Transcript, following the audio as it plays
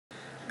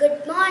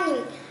Good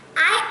morning.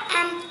 I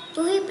am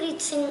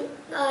Tuhipreet Singh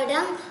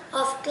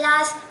of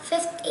class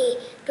 5th A.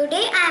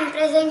 Today I am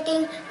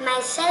presenting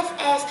myself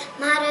as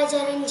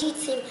Maharaja Ranjit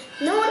Singh,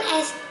 known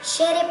as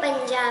Sher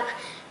Punjab.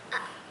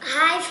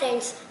 Hi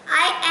friends,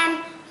 I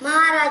am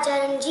Maharaja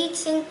Ranjit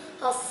Singh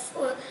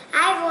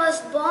I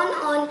was born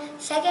on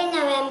 2nd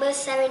November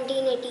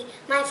 1780.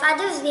 My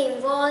father's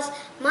name was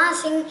Ma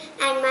Singh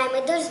and my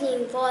mother's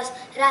name was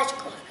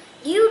Rajkaur.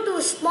 Due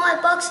to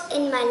smallpox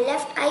in my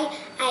left eye,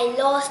 I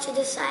lost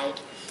the sight.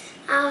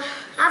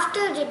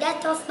 After the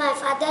death of my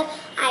father,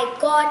 I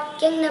got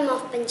Kingdom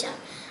of Punjab.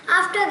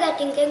 After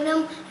getting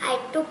Kingdom, I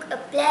took a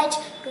pledge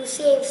to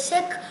save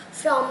Sikh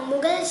from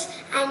Mughals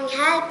and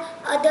help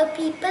other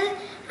people.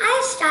 I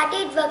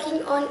started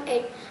working on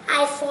it.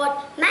 I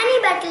fought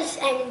many battles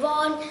and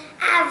won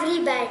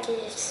every battle.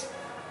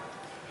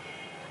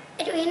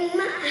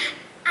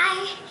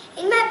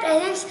 In my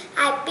presence,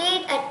 I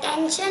paid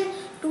attention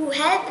to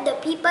help the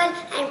people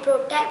and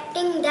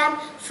protecting them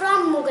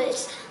from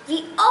Mughals.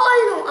 We all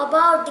know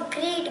about the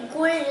great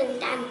golden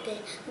temple.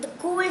 The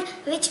gold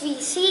which we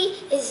see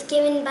is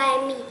given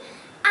by me.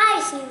 I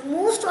see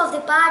most of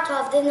the part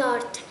of the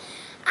north.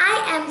 I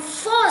am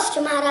first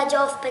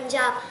Maharaja of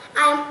Punjab.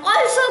 I am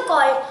also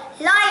called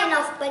Lion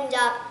of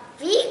Punjab.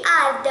 We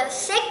are the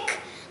Sikh,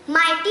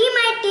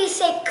 mighty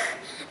Sikh.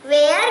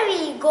 Where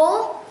we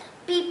go,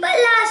 people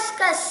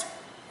ask us,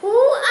 who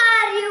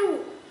are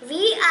you?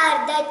 We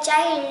are the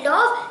child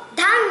of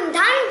Dhan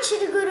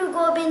Shri Guru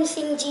Gobind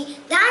Singh Ji.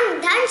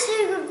 Dhan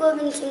Shri Guru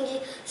Gobind Singh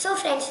Ji. So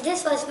friends,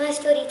 this was my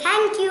story.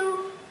 Thank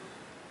you.